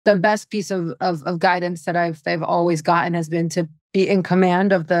the best piece of guidance that I've always gotten has been to be in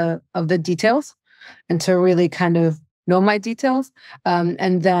command of the details and to really kind of know my details.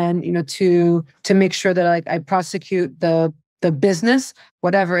 And then, to make sure that I prosecute the business,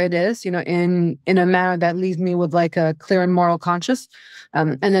 whatever it is, in a manner that leaves me with like a clear and moral conscience.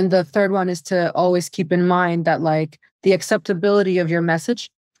 And then the third one is to always keep in mind that like the acceptability of your message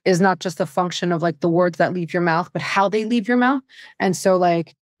is not just a function of like the words that leave your mouth, but how they leave your mouth. And so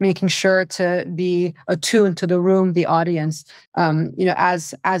like making sure to be attuned to the room, the audience,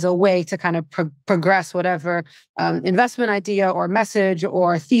 as a way to kind of progress whatever investment idea or message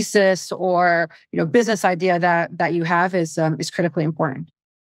or thesis or business idea that you have is critically important.